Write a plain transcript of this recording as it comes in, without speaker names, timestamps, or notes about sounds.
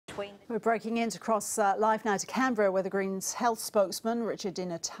between. We're breaking in across live now to Canberra, where the Greens health spokesman, Richard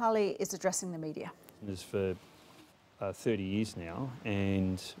Natale, is addressing the media. It's for 30 years now,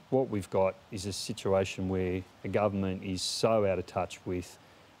 and what we've got is a situation where the government is so out of touch with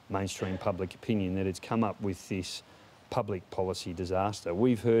mainstream public opinion that it's come up with this public policy disaster.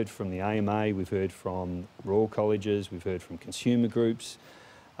 We've heard from the AMA, we've heard from Royal Colleges, we've heard from consumer groups,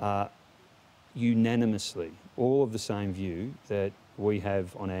 unanimously, all of the same view that we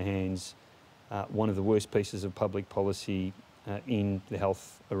have on our hands one of the worst pieces of public policy in the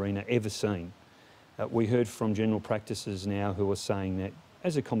health arena ever seen. We heard from general practices now who are saying that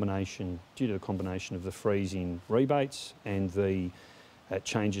as a combination, due to the combination of the freeze in rebates and the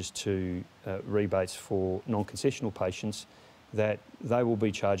changes to rebates for non-concessional patients, that they will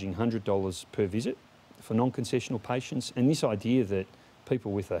be charging $100 per visit for non-concessional patients. And this idea that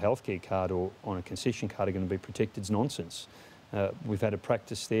people with a healthcare card or on a concession card are going to be protected is nonsense. We've had a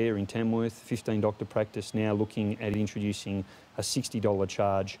practice there in Tamworth, 15-doctor practice, now looking at introducing a $60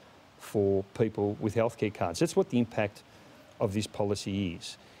 charge for people with healthcare cards. That's what the impact of this policy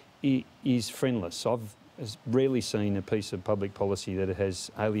is. It is friendless. I've rarely seen a piece of public policy that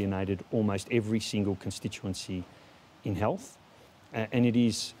has alienated almost every single constituency in health, and it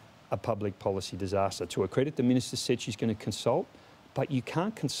is a public policy disaster. To her credit, the Minister said she's going to consult, but you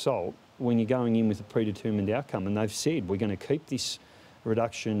can't consult when you're going in with a predetermined outcome, and they've said we're going to keep this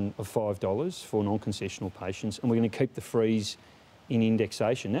reduction of $5 for non-concessional patients, and we're going to keep the freeze in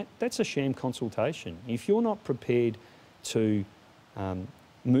indexation. That's a sham consultation. If you're not prepared to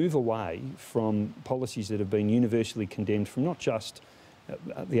move away from policies that have been universally condemned from not just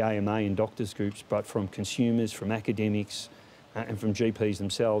the AMA and doctors groups, but from consumers, from academics and from GPs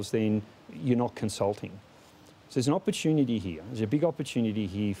themselves, then you're not consulting. So there's an opportunity here. There's a big opportunity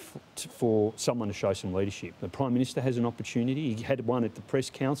here for someone to show some leadership. The Prime Minister has an opportunity. He had one at the Press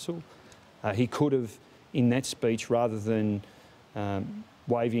Council. He could have, in that speech, rather than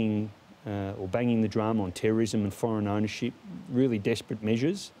waving or banging the drum on terrorism and foreign ownership, really desperate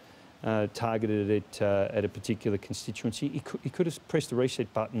measures targeted at a particular constituency, he could have pressed the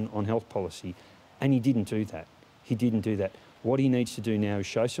reset button on health policy, and he didn't do that. He didn't do that. What he needs to do now is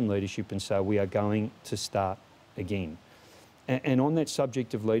show some leadership and say we are going to start again. And on that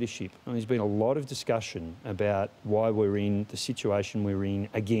subject of leadership, there's been a lot of discussion about why we're in the situation we're in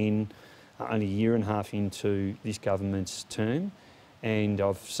again, only a year and a half into this government's term. And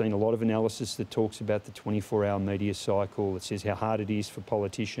I've seen a lot of analysis that talks about the 24-hour media cycle. It says how hard it is for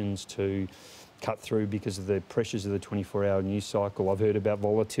politicians to cut through because of the pressures of the 24-hour news cycle. I've heard about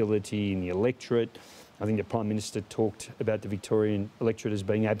volatility in the electorate. I think the Prime Minister talked about the Victorian electorate as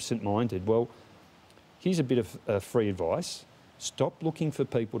being absent-minded. Well, here's a bit of free advice. Stop looking for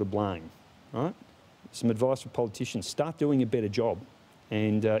people to blame, right? Some advice for politicians. Start doing a better job,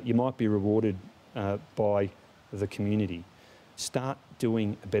 and you might be rewarded by the community. Start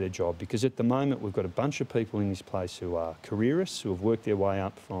doing a better job, because at the moment we've got a bunch of people in this place who are careerists, who have worked their way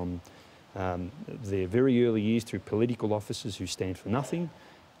up from their very early years through political offices who stand for nothing.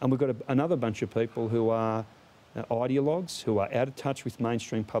 And we've got another bunch of people who are ideologues, who are out of touch with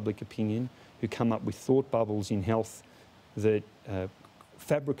mainstream public opinion, who come up with thought bubbles in health that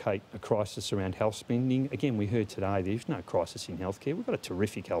fabricate a crisis around health spending. Again, we heard today there's no crisis in healthcare. We've got a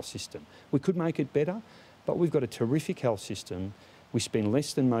terrific health system. We could make it better, but we've got a terrific health system. We spend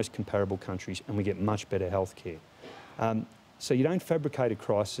less than most comparable countries and we get much better healthcare. So you don't fabricate a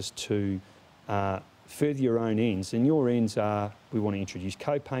crisis to further your own ends, and your ends are we want to introduce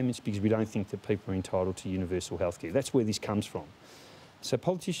co-payments because we don't think that people are entitled to universal healthcare. That's where this comes from. So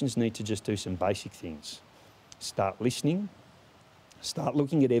politicians need to just do some basic things. Start listening, start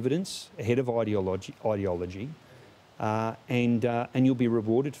looking at evidence ahead of ideology, and you'll be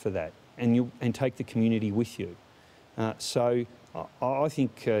rewarded for that, and take the community with you. So I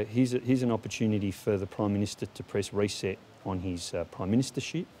think here's an opportunity for the Prime Minister to press reset on his Prime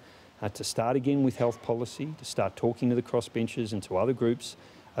Ministership, to start again with health policy, to start talking to the crossbenchers and to other groups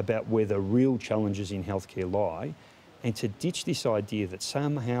about where the real challenges in healthcare lie, and to ditch this idea that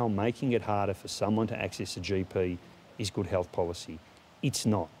somehow making it harder for someone to access a GP is good health policy. It's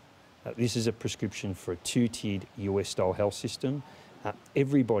not. This is a prescription for a two-tiered US-style health system.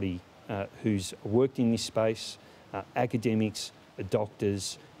 Everybody who's worked in this space, academics,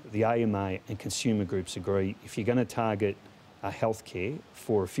 doctors, the AMA and consumer groups agree if you're going to target healthcare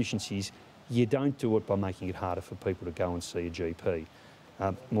for efficiencies, you don't do it by making it harder for people to go and see a GP.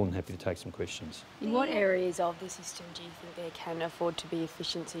 More than happy to take some questions. In what areas of the system do you think there can afford to be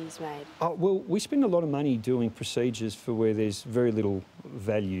efficiencies made? Well, we spend a lot of money doing procedures for where there's very little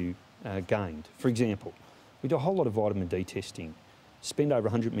value gained. For example, we do a whole lot of vitamin D testing spend over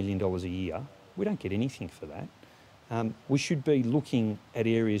 $100 million a year. We don't get anything for that. We should be looking at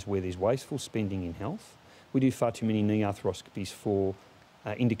areas where there's wasteful spending in health. We do far too many knee arthroscopies for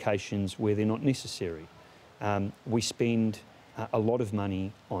indications where they're not necessary. We spend a lot of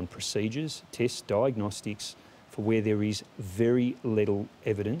money on procedures, tests, diagnostics for where there is very little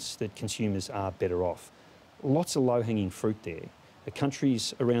evidence that consumers are better off. Lots of low-hanging fruit there. The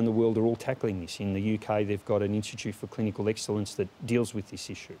countries around the world are all tackling this. In the UK, they've got an Institute for Clinical Excellence that deals with this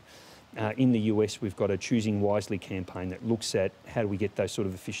issue. In the US, we've got a Choosing Wisely campaign that looks at how do we get those sort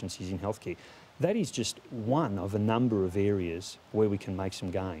of efficiencies in healthcare. That is just one of a number of areas where we can make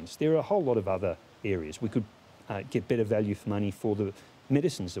some gains. There are a whole lot of other areas. We could get better value for money for the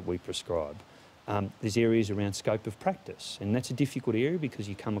medicines that we prescribe. There's areas around scope of practice, and that's a difficult area because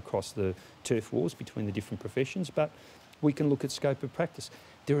you come across the turf wars between the different professions, but we can look at scope of practice.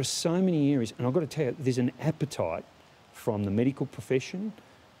 There are so many areas, and I've got to tell you, there's an appetite from the medical profession,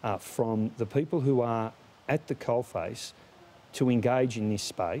 from the people who are at the coalface to engage in this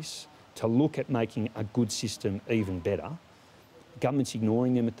space, to look at making a good system even better. Government's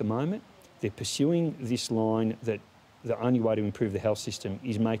ignoring them at the moment. They're pursuing this line that the only way to improve the health system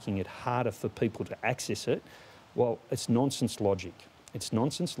is making it harder for people to access it. Well, it's nonsense logic. It's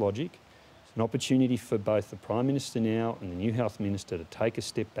nonsense logic. It's an opportunity for both the Prime Minister now and the new Health Minister to take a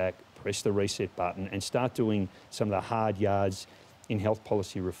step back, press the reset button and start doing some of the hard yards in health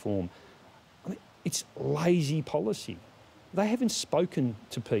policy reform. I mean, it's lazy policy. They haven't spoken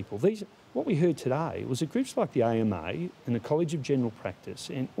to people. What we heard today was that groups like the AMA and the College of General Practice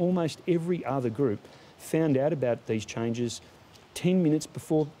and almost every other group found out about these changes 10 minutes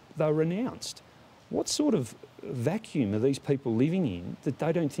before they were announced. What sort of vacuum are these people living in that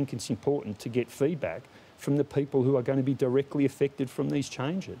they don't think it's important to get feedback from the people who are going to be directly affected from these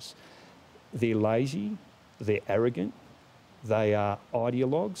changes? They're lazy, they're arrogant, they are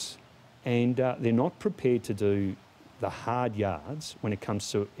ideologues, and they're not prepared to do the hard yards when it comes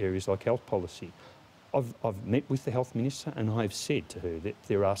to areas like health policy. I've met with the Health Minister and I've said to her that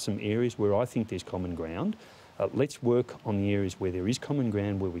there are some areas where I think there's common ground. Let's work on the areas where there is common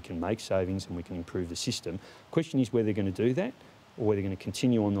ground, where we can make savings and we can improve the system. The question is whether they're going to do that or whether they're going to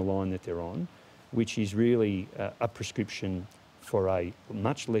continue on the line that they're on, which is really a prescription for a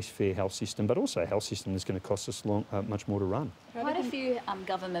much less fair health system, but also a health system that's going to cost us much more to run. Quite a few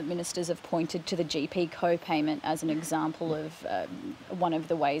government ministers have pointed to the GP co-payment as an example of one of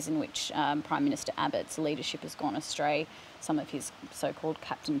the ways in which Prime Minister Abbott's leadership has gone astray. Some of his so-called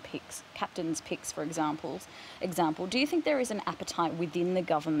captain's picks, for example. Do you think there is an appetite within the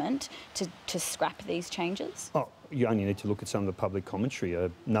government to scrap these changes? Oh, you only need to look at some of the public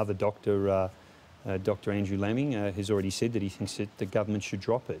commentary. Another doctor, Dr Andrew Laming, has already said that he thinks that the government should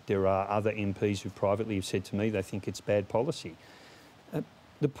drop it. There are other MPs who privately have said to me they think it's bad policy.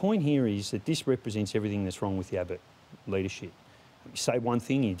 The point here is that this represents everything that's wrong with the Abbott leadership. You say one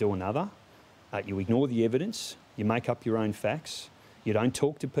thing, you do another. You ignore the evidence, you make up your own facts, you don't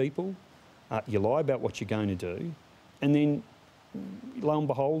talk to people, you lie about what you're going to do, and then, lo and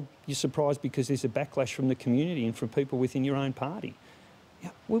behold, you're surprised because there's a backlash from the community and from people within your own party. Yeah,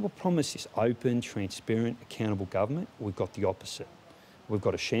 we were promised this open, transparent, accountable government. We've got the opposite. We've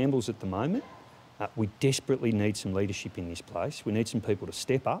got a shambles at the moment. We desperately need some leadership in this place. We need some people to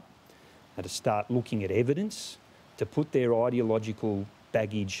step up and to start looking at evidence, to put their ideological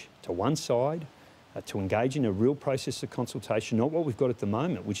baggage to one side, to engage in a real process of consultation, not what we've got at the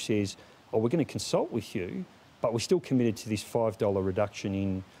moment, which says, oh, we're going to consult with you, but we're still committed to this $5 reduction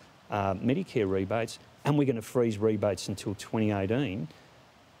in Medicare rebates, and we're going to freeze rebates until 2018.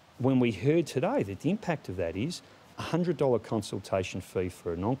 When we heard today that the impact of that is a $100 consultation fee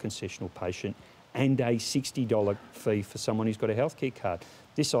for a non-concessional patient and a $60 fee for someone who's got a healthcare card.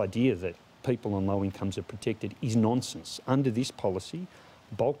 This idea that people on low incomes are protected is nonsense. Under this policy,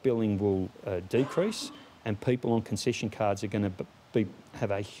 bulk billing will decrease and people on concession cards are going to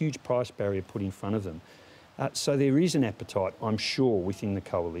have a huge price barrier put in front of them. So there is an appetite, I'm sure, within the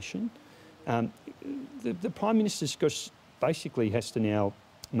coalition. The Prime Minister basically has to now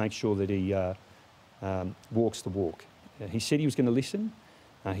make sure that he walks the walk. He said he was going to listen.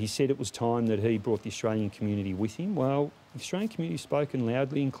 He said it was time that he brought the Australian community with him. Well, the Australian community has spoken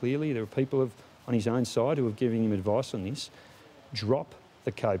loudly and clearly. There are people on his own side who have given him advice on this. Drop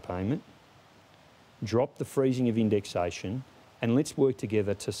the co-payment, drop the freezing of indexation, and let's work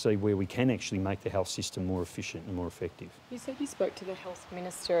together to see where we can actually make the health system more efficient and more effective. You said you spoke to the Health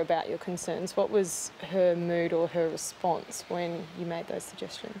Minister about your concerns. What was her mood or her response when you made those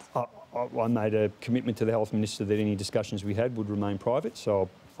suggestions? I made a commitment to the Health Minister that any discussions we had would remain private, so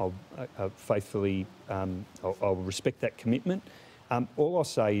I'll faithfully I'll respect that commitment. All I'll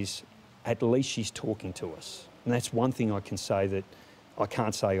say is at least she's talking to us. And that's one thing I can say that I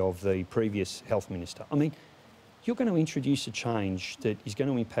can't say of the previous health minister. I mean, you're going to introduce a change that is going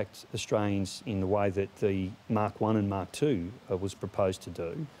to impact Australians in the way that the Mark 1 and Mark 2 was proposed to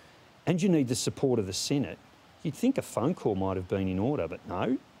do, and you need the support of the Senate. You'd think a phone call might have been in order, but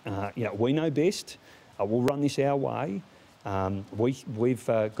no. We know best. We'll run this our way. We've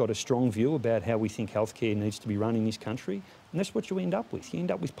got a strong view about how we think healthcare needs to be run in this country, and that's what you end up with. You end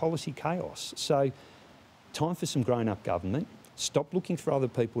up with policy chaos. So, time for some grown-up government. Stop looking for other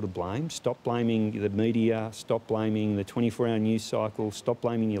people to blame. Stop blaming the media. Stop blaming the 24-hour news cycle. Stop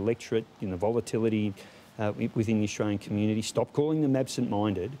blaming the electorate and the volatility within the Australian community. Stop calling them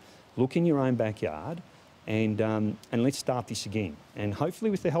absent-minded. Look in your own backyard, and let's start this again. And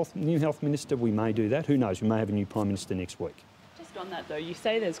hopefully with the new health minister, we may do that. Who knows? We may have a new prime minister next week. Just on that though, you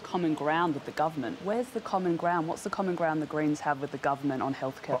say there's common ground with the government. Where's the common ground? What's the common ground the Greens have with the government on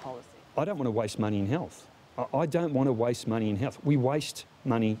healthcare policy? I don't want to waste money in health. I don't want to waste money in health. We waste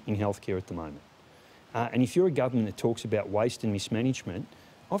money in healthcare at the moment. And if you're a government that talks about waste and mismanagement,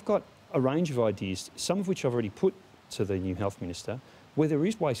 I've got a range of ideas, some of which I've already put to the new health minister, where there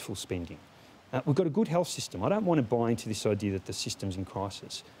is wasteful spending. We've got a good health system. I don't want to buy into this idea that the system's in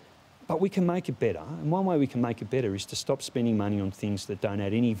crisis. But we can make it better. And one way we can make it better is to stop spending money on things that don't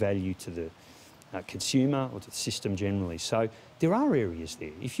add any value to the consumer or to the system generally. So there are areas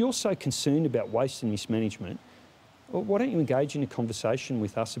there. If you're so concerned about waste and mismanagement, well, why don't you engage in a conversation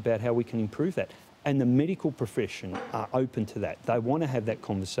with us about how we can improve that? And the medical profession are open to that. They want to have that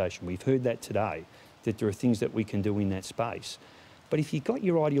conversation. We've heard that today, that there are things that we can do in that space. But if you've got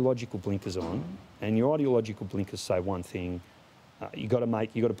your ideological blinkers on, and your ideological blinkers say one thing, you've got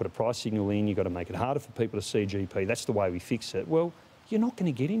to put a price signal in, you've got to make it harder for people to see a GP, that's the way we fix it. Well, you're not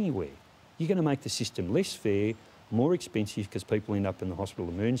going to get anywhere. You're going to make the system less fair, more expensive because people end up in the hospital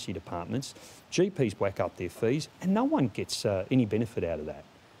emergency departments. GPs whack up their fees and no one gets any benefit out of that.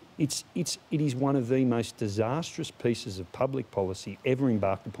 It is one of the most disastrous pieces of public policy ever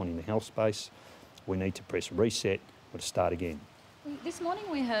embarked upon in the health space. We need to press reset or to start again. This morning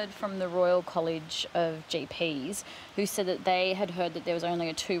we heard from the Royal College of GPs who said that they had heard that there was only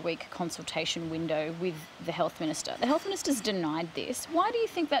a 2-week consultation window with the Health Minister. The Health Minister's denied this. Why do you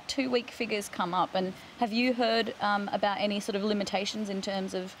think that 2-week figure's come up? And have you heard about any sort of limitations in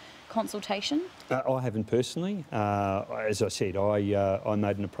terms of consultation? I haven't personally. As I said, I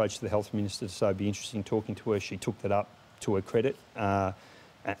made an approach to the Health Minister to say it'd be interesting talking to her. She took that up to her credit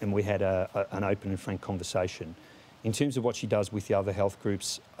and we had an open and frank conversation. In terms of what she does with the other health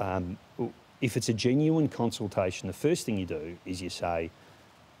groups, if it's a genuine consultation, the first thing you do is you say,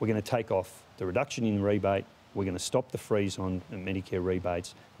 we're going to take off the reduction in rebate, we're going to stop the freeze on Medicare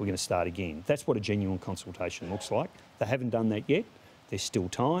rebates, we're going to start again. That's what a genuine consultation looks like. They haven't done that yet. There's still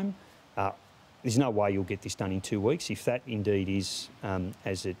time. There's no way you'll get this done in 2 weeks. If that indeed is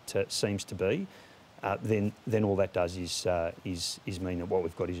as it seems to be, then all that does is mean that what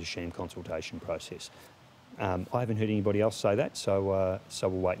we've got is a sham consultation process. I haven't heard anybody else say that, so we'll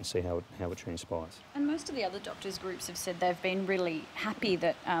wait and see how it transpires. And most of the other doctors' groups have said they've been really happy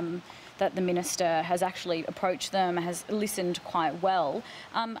that that the minister has actually approached them, has listened quite well.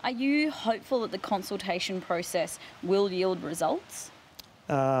 Are you hopeful that the consultation process will yield results?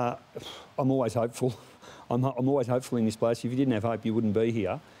 I'm always hopeful. I'm always hopeful in this place. If you didn't have hope, you wouldn't be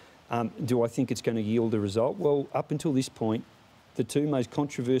here. Do I think it's going to yield a result? Well, up until this point, the two most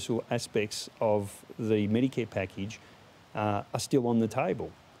controversial aspects of the Medicare package are still on the table.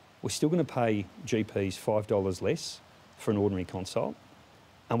 We're still going to pay GPs $5 less for an ordinary consult,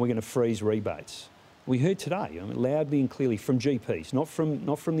 and we're going to freeze rebates. We heard today, loudly and clearly from GPs, not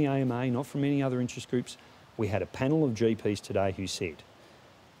from the AMA, not from any other interest groups. We had a panel of GPs today who said,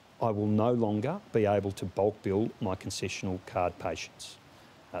 I will no longer be able to bulk bill my concessional card patients.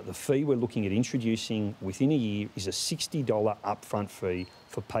 The fee we're looking at introducing within a year is a $60 upfront fee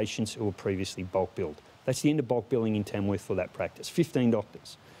for patients who were previously bulk billed. That's the end of bulk billing in Tamworth for that practice, 15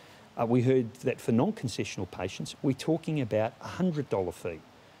 doctors. We heard that for non-concessional patients, we're talking about a $100 fee.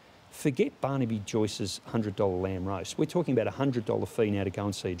 Forget Barnaby Joyce's $100 lamb roast. We're talking about a $100 fee now to go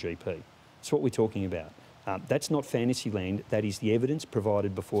and see a GP. That's what we're talking about. That's not fantasy land. That is the evidence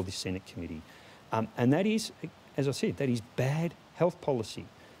provided before the Senate committee. And that is, as I said, that is bad health policy.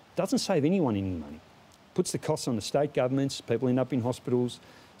 Doesn't save anyone any money. Puts the costs on the state governments, people end up in hospitals,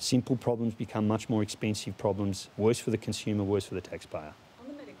 simple problems become much more expensive problems, worse for the consumer, worse for the taxpayer. On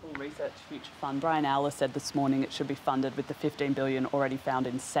the Medical Research Future Fund, Brian Owler said this morning it should be funded with the $15 billion already found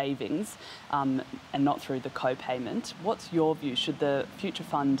in savings and not through the co-payment. What's your view? Should the Future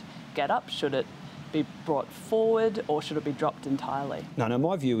Fund get up? Should it be brought forward or should it be dropped entirely? No,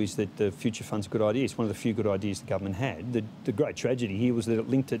 my view is that the future fund's a good idea. It's one of the few good ideas the government had. The great tragedy here was that it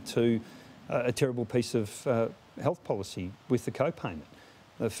linked it to a terrible piece of health policy with the co-payment.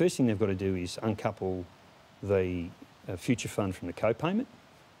 The first thing they've got to do is uncouple the future fund from the co-payment,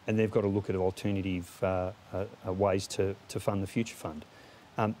 and they've got to look at alternative ways to fund the future fund.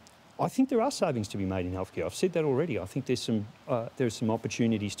 I think there are savings to be made in healthcare. I've said that already. I think there are some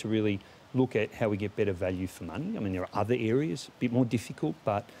opportunities to really look at how we get better value for money. I mean, there are other areas, a bit more difficult,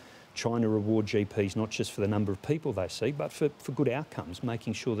 but trying to reward GPs not just for the number of people they see, but for good outcomes,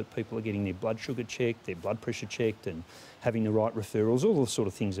 making sure that people are getting their blood sugar checked, their blood pressure checked, and having the right referrals, all the sort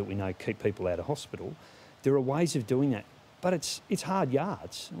of things that we know keep people out of hospital. There are ways of doing that, but it's hard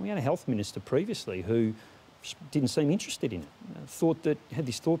yards. We had a health minister previously who didn't seem interested in it, had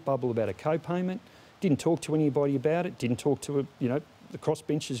this thought bubble about a co-payment, didn't talk to anybody about it, didn't talk to the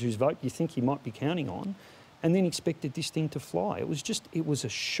crossbenchers whose vote you think he might be counting on, and then expected this thing to fly. It was a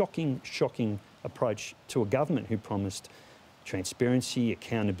shocking approach to a government who promised transparency,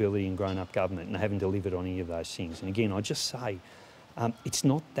 accountability and grown-up government, and they haven't delivered on any of those things. And again, I just say, it's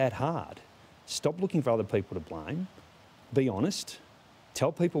not that hard. Stop looking for other people to blame, be honest,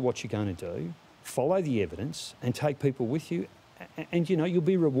 tell people what you're going to do, follow the evidence and take people with you, and you'll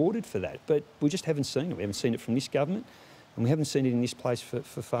be rewarded for that. But we just haven't seen it. We haven't seen it from this government, and we haven't seen it in this place for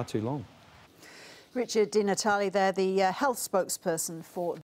far too long. Richard Di Natale there, the health spokesperson for